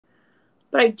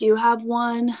but I do have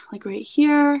one like right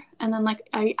here, and then like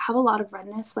I have a lot of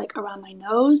redness like around my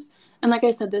nose, and like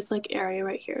I said, this like area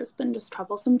right here has been just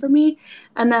troublesome for me.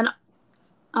 And then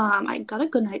I got a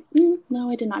good night. No,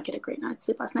 I did not get a great night's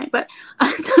sleep last night, but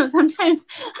so sometimes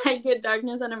I get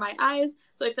darkness under my eyes.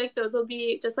 So I feel like those will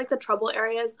be just like the trouble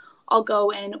areas. I'll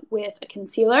go in with a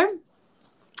concealer.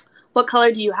 What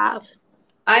color do you have?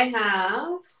 I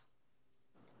have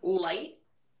light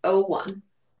 01,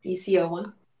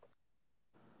 EC01.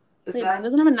 Is Wait, mine that?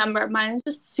 doesn't have a number. Mine is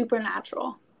just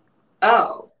supernatural.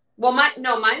 Oh, well,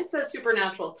 mine says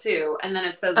supernatural too, and then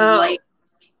it says Oh.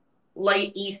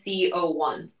 light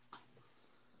EC01.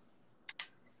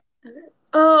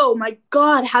 Oh my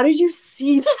God. How did you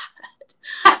see that?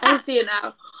 I see it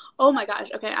now. Oh my gosh.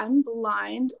 Okay, I'm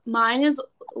blind. Mine is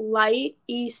light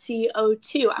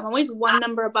ECO2. I'm always one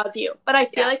number above you. But I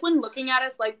feel like when looking at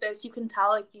us like this, you can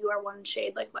tell like you are one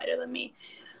shade like lighter than me.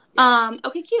 Yeah.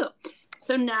 Okay, cute.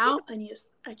 So now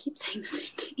I keep saying the same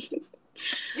thing.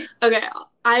 Okay,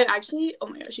 I actually, oh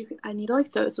my gosh, I need to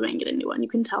like throw this away and get a new one. You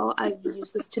can tell I've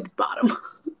used this to the bottom.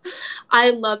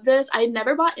 I love this. I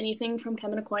never bought anything from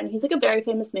Kevyn Aucoin. He's like a very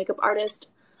famous makeup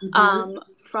artist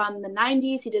from the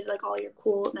 90s. He did like all your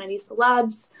cool 90s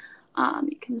celebs.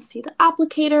 You can see the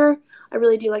applicator. I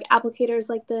really do like applicators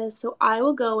like this. So I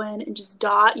will go in and just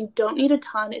dot. You don't need a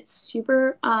ton. It's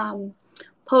super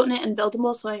potent and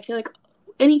buildable. So I feel like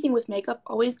anything with makeup,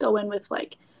 always go in with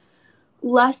like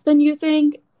less than you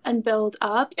think and build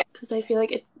up, because I feel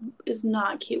like it is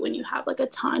not cute when you have like a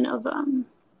ton of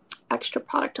extra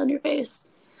product on your face.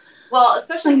 Well,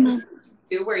 especially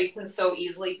where you can so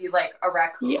easily be like a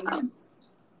raccoon. Yeah.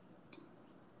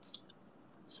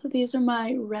 So these are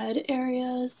my red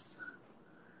areas.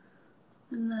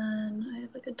 And then I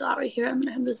have like a dot right here, and then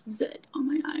I have this zit on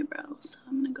my eyebrow. So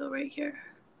I'm going to go right here.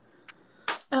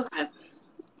 Okay.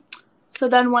 So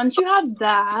then once you have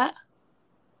that,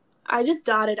 I just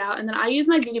dot it out, and then I use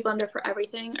my beauty blender for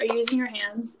everything. Are you using your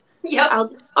hands? Yep.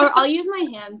 I'll use my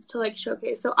hands to like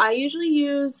showcase. So I usually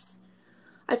use,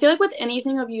 I feel like with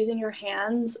anything of using your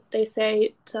hands, they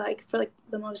say to like for like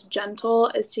the most gentle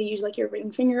is to use like your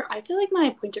ring finger. I feel like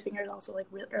my pointer finger is also like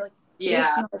or like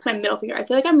it's my middle finger. I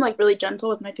feel like I'm like really gentle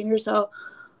with my fingers, so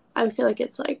I feel like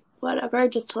it's like whatever,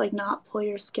 just to like not pull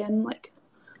your skin like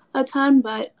a ton,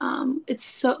 but it's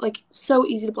so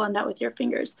easy to blend out with your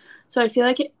fingers. So I feel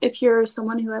like if you're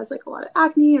someone who has like a lot of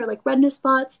acne or like redness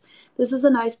spots, this is a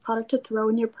nice product to throw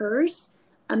in your purse,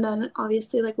 and then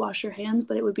obviously like wash your hands,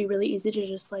 but it would be really easy to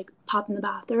just like pop in the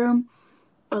bathroom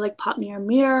or like pop near a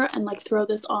mirror and like throw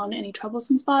this on any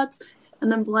troublesome spots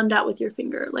and then blend out with your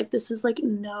finger. Like this is like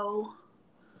no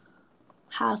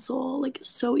hassle, like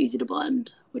so easy to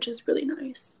blend, which is really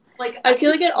nice. Like I feel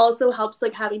like it also helps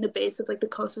like having the base of like the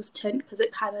Kosas tint, because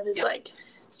it kind of is like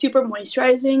super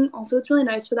moisturizing. Also, it's really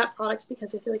nice for that product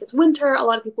because I feel like it's winter. A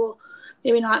lot of people,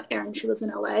 maybe not Erin, she lives in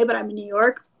LA, but I'm in New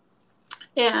York,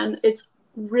 and it's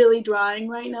really drying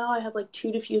right now. I have like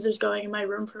 2 diffusers going in my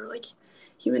room for like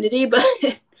humidity, but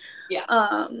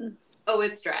oh,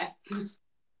 it's dry.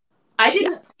 I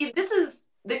didn't see, this is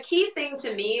the key thing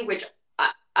to me, which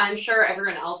I'm sure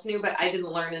everyone else knew, but I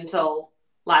didn't learn until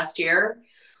last year,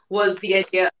 was the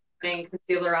idea of putting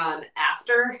concealer on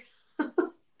after. I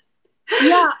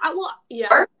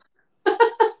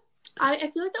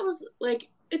feel like that was like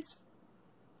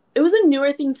it was a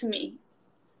newer thing to me.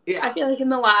 I feel like in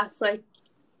the last like,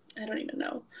 I don't even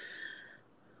know,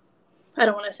 I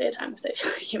don't want to say a time because I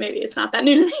feel like maybe it's not that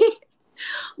new to me,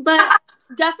 but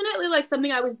definitely like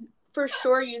something I was for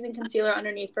sure using concealer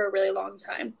underneath for a really long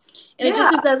time. And it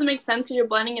doesn't make sense because you're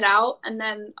blending it out, and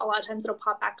then a lot of times it'll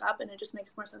pop back up, and it just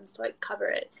makes more sense to like cover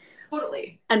it.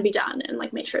 Totally. And be done and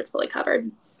like make sure it's fully covered.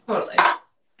 Totally.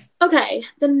 Okay,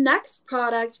 the next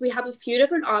product, we have a few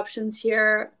different options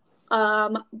here.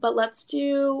 But let's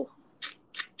do,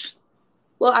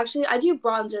 well, actually I do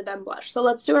bronzer then blush. So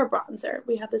let's do our bronzer.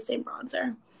 We have the same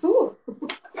bronzer. Ooh.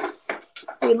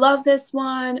 We love this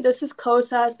one. This is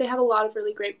Kosas. They have a lot of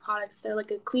really great products. They're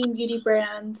like a clean beauty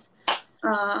brand.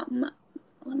 Let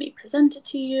me present it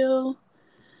to you.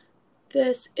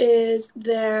 This is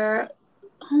their,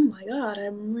 oh my God,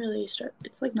 I'm really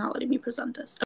it's like not letting me present this.